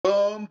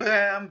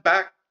Bam,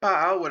 back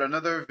pow with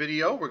another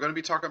video. We're going to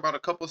be talking about a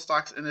couple of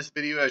stocks in this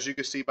video. As you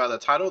can see by the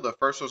title, the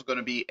first one's going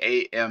to be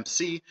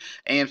AMC.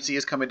 AMC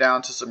is coming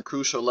down to some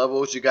crucial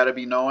levels. You got to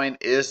be knowing,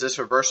 is this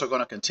reversal going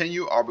to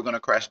continue? Are we going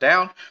to crash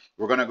down?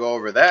 We're going to go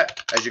over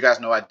that. As you guys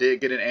know, I did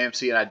get an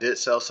AMC and I did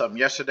sell something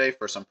yesterday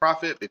for some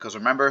profit because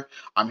remember,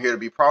 I'm here to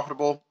be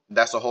profitable.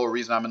 That's the whole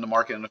reason I'm in the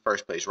market in the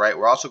first place, right?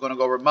 We're also going to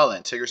go over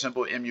Muln, ticker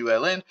symbol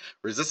MULN.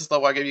 Resistance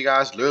level I gave you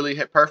guys literally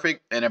hit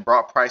perfect and it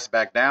brought price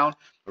back down.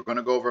 We're going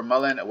to go over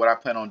Muln and what I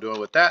plan on doing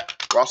with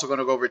that. We're also going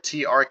to go over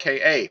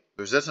Trka.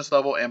 Resistance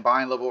level and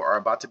buying level are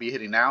about to be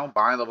hitting now.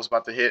 Buying level is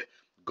about to hit.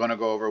 Going to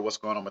go over what's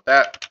going on with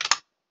that.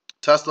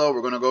 Tesla,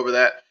 we're going to go over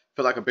that.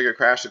 Feel like a bigger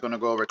crash. We're going to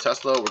go over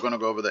Tesla. We're going to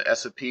go over the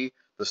S&P,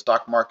 the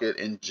stock market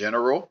in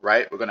general,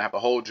 right? We're going to have a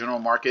whole general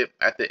market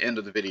at the end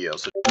of the video.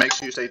 So make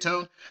sure you stay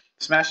tuned.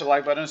 Smash the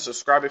like button.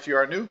 Subscribe if you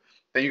are new.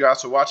 Thank you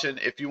guys for watching.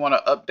 If you want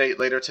to update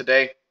later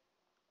today,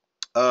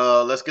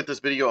 let's get this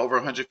video over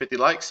 150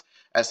 likes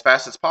as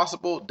fast as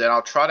possible. Then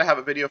I'll try to have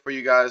a video for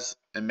you guys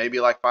in maybe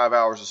like 5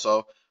 hours or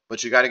so.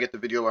 But you got to get the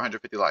video over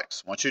 150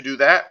 likes. Once you do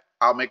that,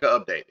 I'll make an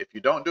update. If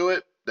you don't do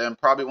it, then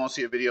probably won't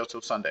see a video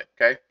till Sunday.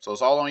 Okay, so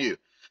it's all on you.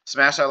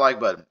 Smash that like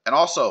button. And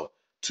also,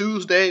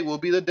 Tuesday will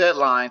be the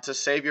deadline to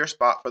save your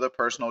spot for the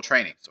personal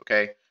trainings.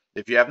 Okay,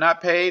 if you have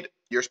not paid,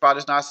 your spot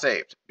is not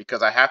saved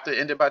because I have to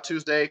end it by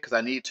Tuesday because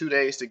I need 2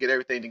 days to get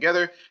everything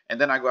together and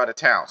then I go out of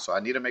town. So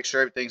I need to make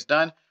sure everything's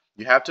done.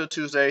 You have till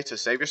Tuesday to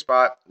save your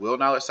spot.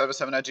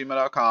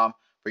 willknowledge77@gmail.com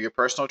for your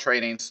personal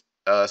trainings.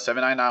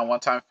 $7.99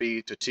 one-time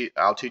fee.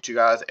 I'll teach you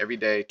guys every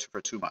day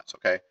for 2 months.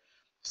 Okay,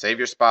 save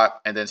your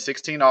spot and then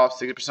 16 off,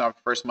 60% off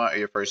your first month or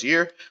your first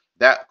year.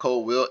 That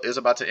code is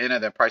about to end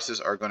and then prices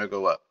are going to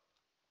go up.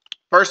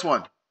 First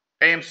one,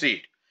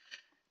 AMC.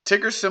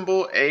 Ticker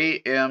symbol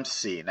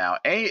AMC. Now,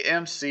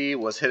 AMC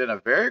was hitting a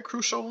very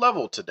crucial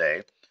level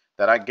today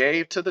that I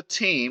gave to the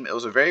team. It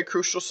was a very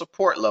crucial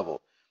support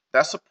level.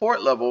 That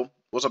support level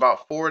was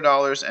about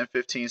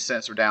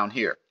 $4.15 down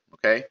here.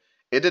 Okay,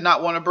 it did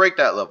not want to break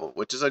that level,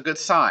 which is a good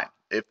sign.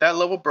 If that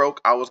level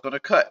broke, I was going to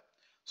cut.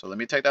 So let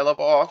me take that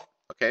level off.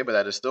 Okay, but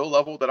that is still a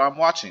level that I'm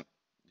watching.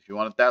 If you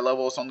wanted that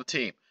level, it's on the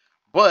team.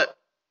 But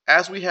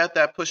as we had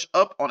that push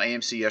up on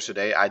AMC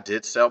yesterday, I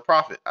did sell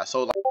profit. I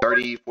sold like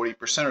 30,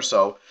 40% or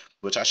so,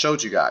 which I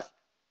showed you guys.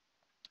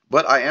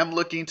 But I am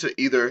looking to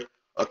either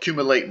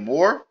accumulate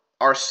more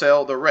or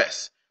sell the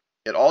rest.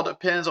 It all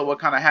depends on what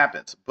kind of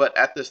happens. But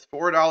at this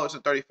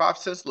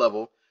 $4.35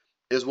 level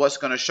is what's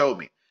going to show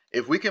me.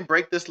 If we can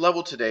break this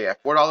level today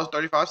at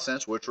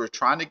 $4.35, which we're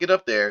trying to get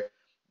up there,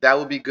 that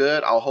would be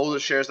good. I'll hold the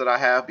shares that I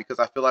have because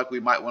I feel like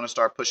we might want to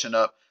start pushing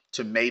up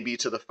to maybe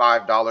to the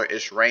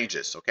 $5-ish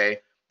ranges. Okay,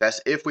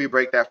 that's if we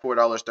break that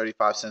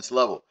 $4.35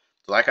 level.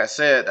 So like I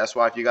said, that's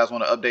why if you guys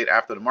want to update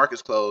after the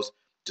market's closed,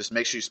 just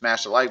make sure you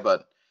smash the like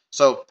button.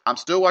 So I'm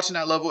still watching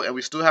that level and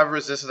we still have a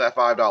resistance at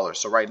 $5.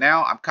 So right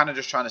now I'm kind of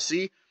just trying to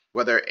see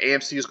whether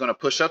AMC is going to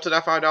push up to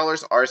that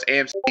 $5 or is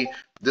AMC,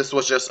 this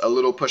was just a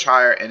little push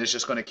higher and it's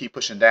just going to keep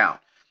pushing down.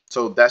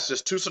 So that's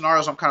just two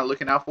scenarios I'm kind of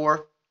looking out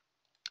for.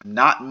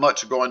 Not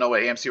much going on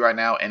with AMC right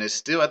now, and it's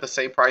still at the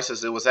same price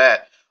as it was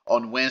at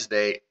on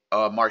Wednesday,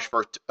 March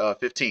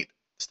 15th.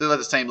 Still at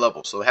the same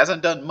level. So it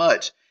hasn't done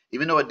much,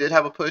 even though it did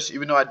have a push,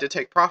 even though I did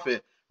take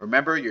profit.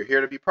 Remember, you're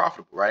here to be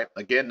profitable, right?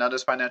 Again, none of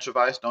this financial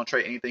advice. Don't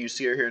trade anything you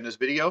see or hear in this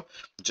video.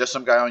 Just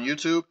some guy on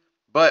YouTube.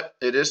 But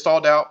it is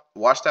stalled out.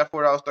 Watch that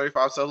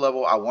 $4.35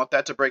 level. I want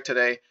that to break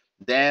today.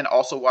 Then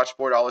also watch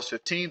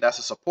 $4.15. That's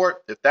a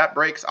support. If that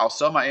breaks, I'll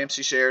sell my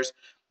AMC shares.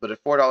 But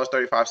at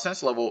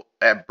 $4.35 level,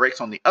 that breaks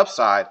on the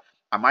upside,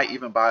 I might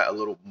even buy a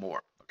little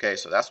more. Okay,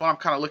 so that's what I'm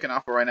kind of looking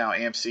out for right now,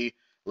 AMC.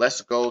 Let's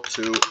go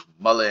to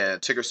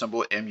Muln, ticker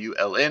symbol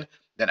MULN.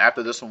 Then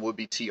after this one will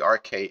be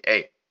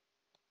TRKA.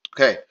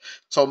 Okay,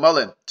 so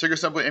Muln, ticker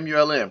symbol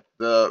MULN.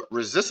 The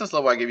resistance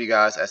level I gave you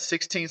guys at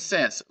 16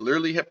 cents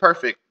literally hit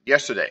perfect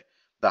yesterday.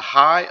 The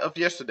high of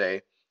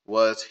yesterday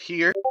was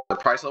here. The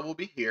price level will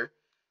be here.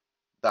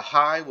 The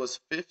high was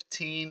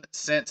 15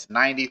 cents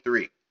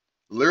 93.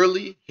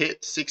 Literally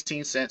hit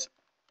 16 cents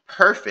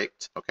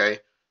perfect. Okay,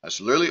 that's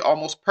literally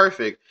almost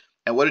perfect.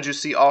 And what did you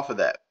see off of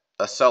that?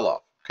 A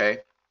sell-off.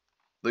 Okay,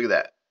 look at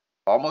that,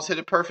 almost hit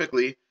it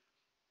perfectly.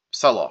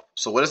 Sell-off.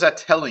 So what is that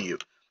telling you?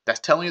 That's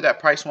telling you that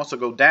price wants to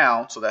go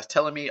down. So that's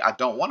telling me I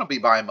don't want to be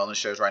buying Muln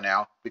shares right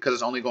now because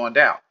it's only going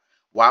down.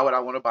 Why would I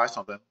want to buy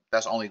something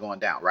that's only going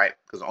down, right?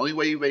 Because the only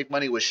way you make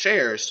money with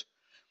shares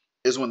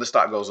is when the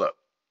stock goes up.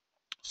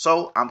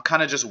 So I'm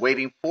kind of just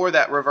waiting for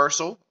that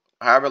reversal.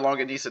 However long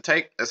it needs to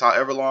take, that's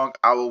however long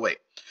I will wait.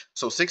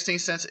 So 16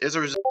 cents is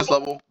a resistance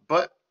level,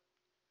 but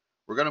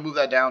we're going to move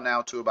that down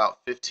now to about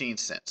 15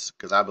 cents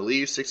because I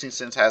believe 16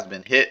 cents has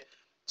been hit.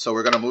 So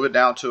we're going to move it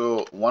down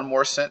to 1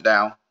 more cent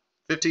down.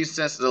 15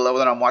 cents is the level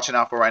that I'm watching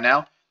out for right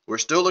now. We're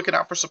still looking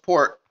out for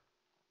support.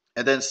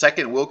 And then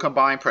second, we'll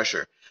combine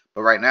pressure.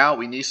 But right now,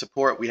 we need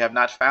support. We have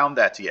not found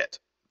that yet.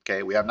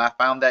 Okay, we have not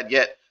found that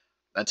yet.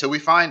 Until we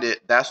find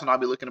it, that's when I'll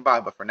be looking to buy.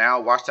 But for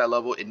now, watch that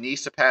level. It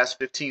needs to pass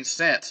 15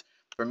 cents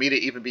for me to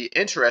even be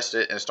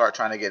interested and start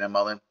trying to get in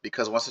Muln.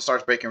 Because once it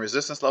starts breaking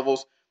resistance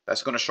levels,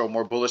 that's going to show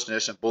more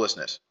bullishness and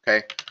bullishness.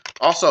 Okay.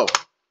 Also,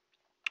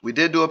 we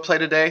did do a play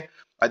today.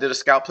 I did a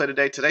scalp play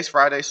today. Today's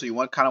Friday, so you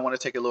kind of want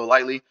to take it a little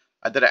lightly.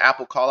 I did an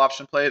Apple call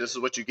option play. This is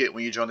what you get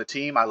when you join the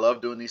team. I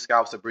love doing these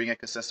scalps to bring in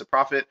consistent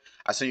profit.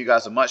 I send you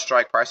guys a much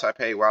strike price I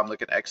pay, where I'm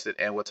looking to exit,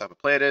 and what type of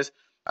play it is.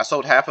 I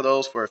sold half of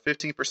those for a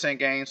 15%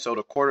 gain, sold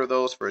a quarter of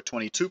those for a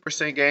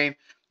 22% gain,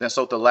 then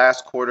sold the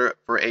last quarter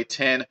for a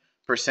 10%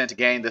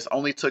 gain. This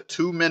only took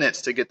 2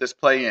 minutes to get this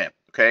play in.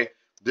 Okay,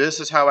 this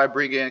is how I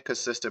bring in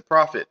consistent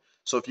profit.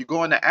 So if you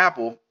go into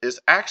Apple,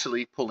 it's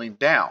actually pulling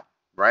down,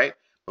 right?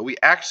 But we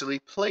actually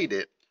played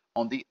it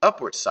on the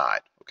upward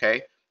side.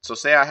 Okay, so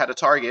say I had a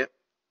target,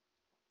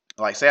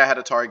 like say I had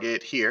a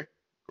target here,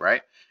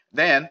 right?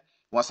 Then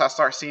once I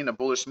start seeing the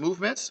bullish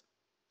movements,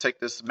 take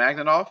this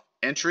magnet off,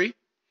 entry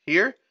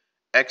here,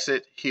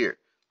 exit here.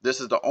 This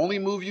is the only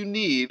move you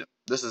need.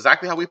 This is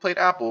exactly how we played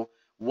Apple.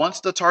 Once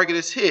the target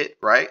is hit,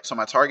 right? So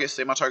my target,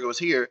 say my target was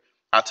here,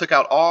 I took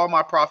out all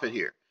my profit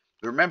here.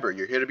 Remember,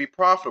 you're here to be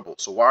profitable.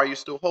 So why are you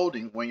still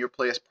holding when your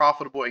play is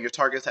profitable and your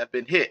targets have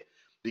been hit?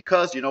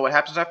 Because you know what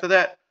happens after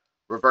that?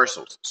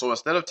 Reversals. So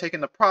instead of taking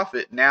the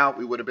profit, now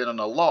we would have been on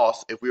a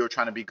loss if we were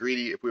trying to be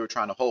greedy, if we were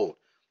trying to hold.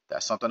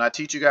 That's something I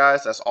teach you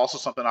guys. That's also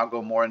something I'll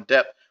go more in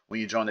depth when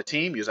you join the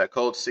team. Use that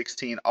code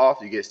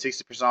 16OFF. You get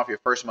 60% off your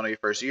first month of your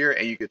first year,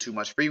 and you get 2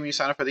 months free when you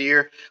sign up for the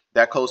year.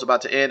 That code's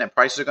about to end, and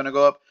prices are going to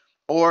go up.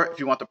 Or if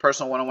you want the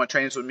personal one-on-one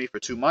trainings with me for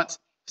 2 months,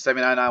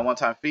 $7.99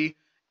 one-time fee,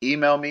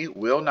 email me,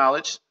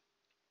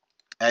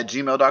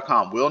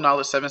 willknowledge@gmail.com.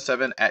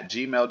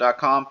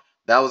 willknowledge77@gmail.com.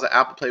 That was an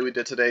Apple play we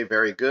did today.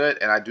 Very good.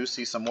 And I do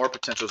see some more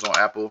potentials on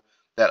Apple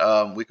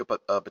that we could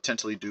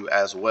potentially do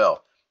as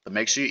well. But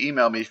make sure you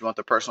email me if you want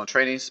the personal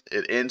trainings.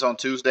 It ends on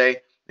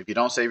Tuesday. If you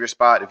don't save your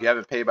spot, if you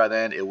haven't paid by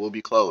then, it will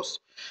be closed.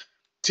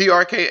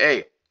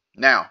 TRKA.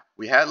 Now,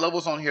 we had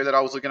levels on here that I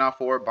was looking out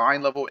for.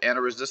 Buying level and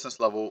a resistance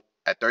level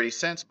at 30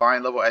 cents.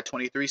 Buying level at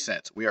 23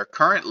 cents. We are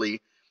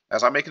currently,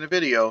 as I'm making the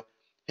video,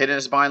 hitting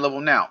this buying level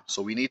now.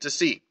 So we need to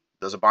see,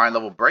 does a buying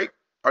level break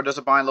or does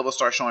a buying level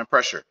start showing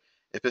pressure?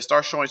 If it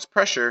starts showing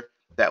pressure,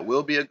 that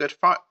will be a good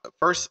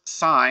first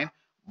sign,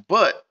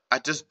 but I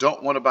just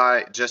don't want to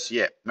buy just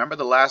yet. Remember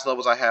the last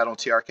levels I had on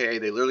TRKA,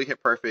 they literally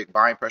hit perfect,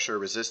 buying pressure,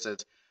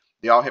 resistance,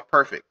 they all hit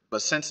perfect.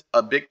 But since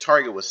a big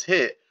target was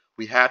hit,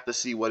 we have to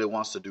see what it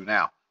wants to do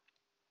now.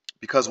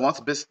 Because once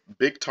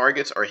big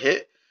targets are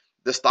hit,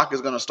 the stock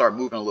is going to start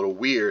moving a little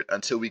weird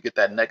until we get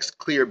that next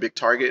clear big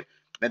target,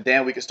 and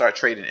then we can start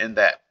trading in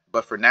that.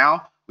 But for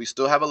now, we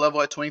still have a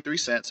level at 23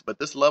 cents, but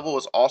this level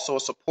is also a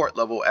support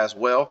level as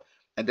well.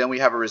 And then we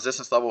have a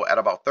resistance level at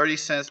about 30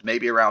 cents,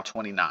 maybe around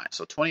 29.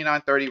 So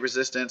 29.30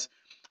 resistance,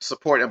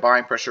 support and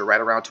buying pressure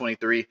right around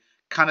 23.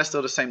 Kind of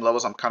still the same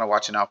levels I'm kind of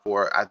watching out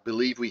for. I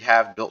believe we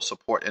have built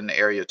support in the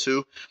area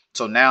too.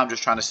 So now I'm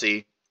just trying to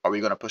see, are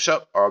we going to push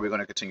up or are we going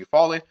to continue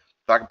falling?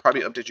 So I can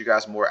probably update you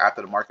guys more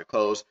after the market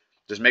close.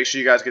 Just make sure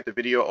you guys get the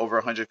video over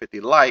 150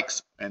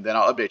 likes, and then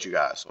I'll update you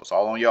guys. So it's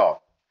all on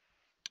y'all.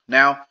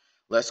 Now,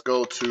 let's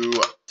go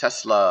to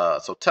Tesla.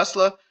 So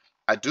Tesla,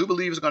 I do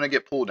believe is going to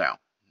get pulled down.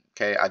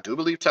 Okay, I do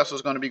believe Tesla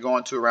is going to be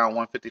going to around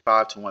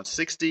 155 to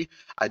 160.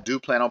 I do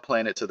plan on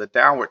playing it to the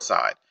downward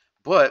side.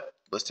 But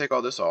let's take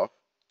all this off.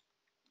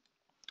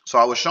 So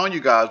I was showing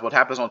you guys what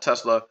happens on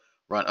Tesla.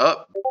 Run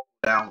up,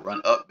 down,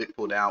 run up, big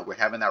pull down. We're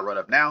having that run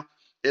up now.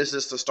 Is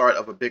this the start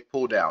of a big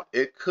pull down?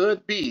 It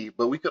could be,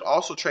 but we could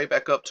also trade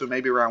back up to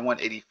maybe around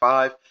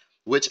 185,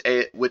 which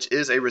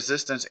is a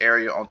resistance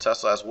area on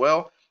Tesla as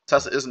well.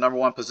 Tesla is the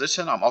 #1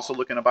 position. I'm also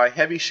looking to buy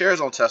heavy shares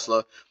on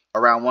Tesla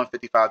around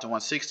 155 to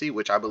 160,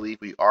 which I believe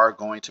we are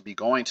going to be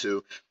going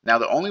to. Now,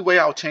 the only way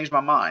I'll change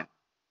my mind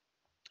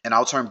and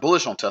I'll turn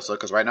bullish on Tesla,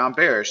 because right now I'm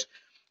bearish,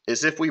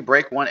 is if we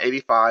break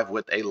 185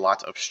 with a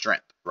lot of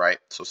strength, right?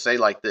 So say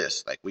like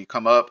this, like we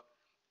come up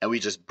and we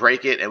just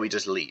break it and we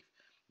just leave.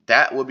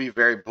 That would be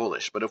very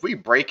bullish. But if we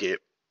break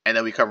it and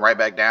then we come right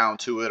back down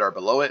to it or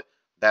below it,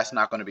 that's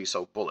not going to be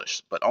so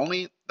bullish. But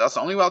that's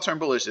the only way I'll turn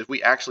bullish, if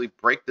we actually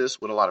break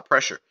this with a lot of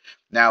pressure.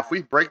 Now, if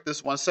we break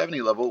this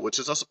 170 level, which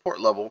is a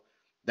support level,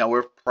 then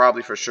we're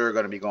probably for sure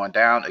going to be going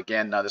down.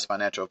 Again, none of this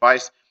financial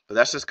advice, but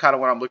that's just kind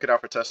of what I'm looking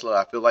out for Tesla.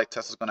 I feel like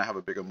Tesla's going to have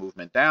a bigger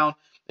movement down.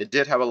 It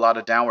did have a lot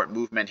of downward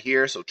movement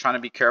here, so trying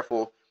to be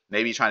careful,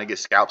 maybe trying to get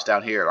scalps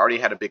down here. It already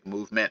had a big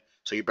movement,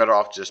 so you're better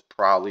off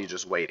probably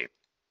just waiting.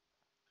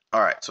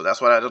 All right, so that's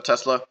what I did on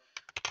Tesla.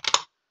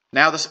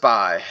 Now the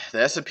SPY,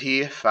 the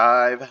S&P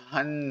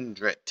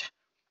 500.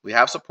 We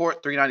have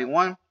support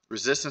 391,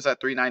 resistance at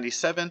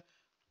 397.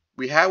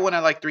 We had one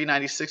at like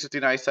 396 or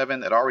 397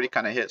 that already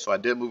kind of hit, so I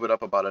did move it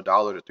up about $1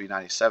 to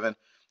 397.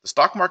 The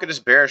stock market is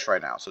bearish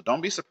right now, so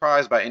don't be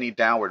surprised by any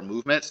downward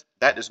movements.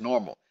 That is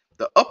normal.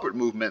 The upward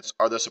movements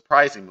are the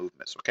surprising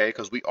movements, okay,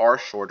 because we are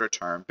shorter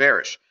term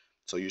bearish.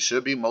 So you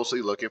should be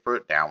mostly looking for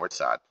downward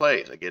side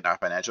plays. Again,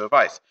 not financial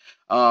advice.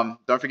 Don't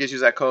forget to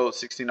use that code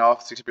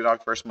 16OFF, 60%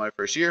 off first month,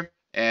 first year.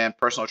 And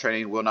personal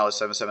training,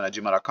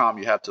 willknowledge77@gmail.com.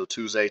 You have till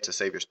Tuesday to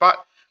save your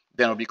spot.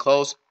 Then it'll be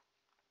closed.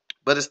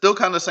 But it's still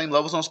kind of the same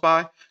levels on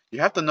SPY.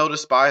 You have to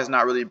notice SPY has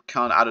not really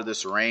come out of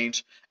this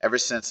range ever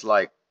since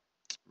like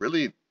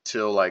really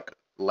till like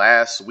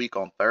last week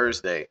on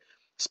Thursday,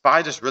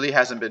 SPY just really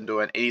hasn't been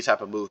doing any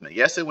type of movement.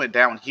 Yes, it went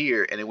down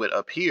here and it went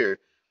up here,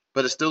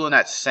 but it's still in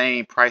that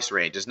same price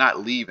range. It's not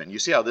leaving. You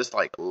see how this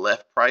like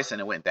left price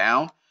and it went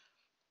down?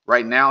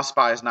 Right now,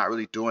 SPY is not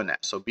really doing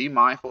that. So be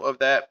mindful of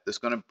that. It's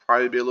going to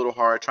probably be a little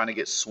hard trying to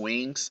get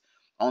swings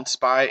on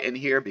SPY in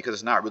here because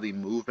it's not really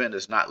moving.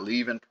 It's not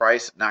leaving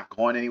price, not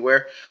going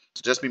anywhere.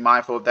 So just be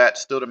mindful of that.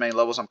 Still the main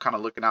levels I'm kind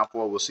of looking out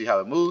for. We'll see how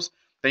it moves.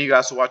 Thank you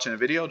guys for watching the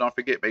video. Don't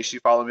forget, make sure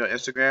you follow me on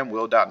Instagram,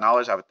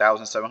 will.knowledge. I have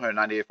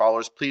 1,798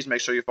 followers. Please make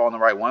sure you're following the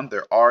right one.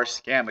 There are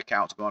scam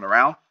accounts going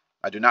around.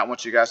 I do not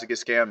want you guys to get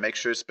scammed. Make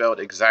sure it's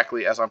spelled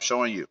exactly as I'm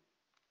showing you.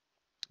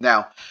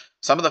 Now,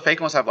 some of the fake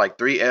ones have like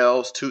 3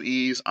 L's, 2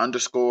 E's,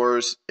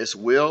 underscores. It's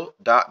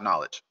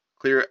will.knowledge.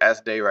 Clear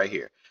as day right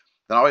here.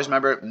 Then always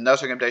remember, no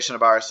recommendation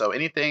of ours. So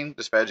anything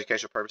just for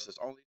educational purposes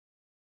only.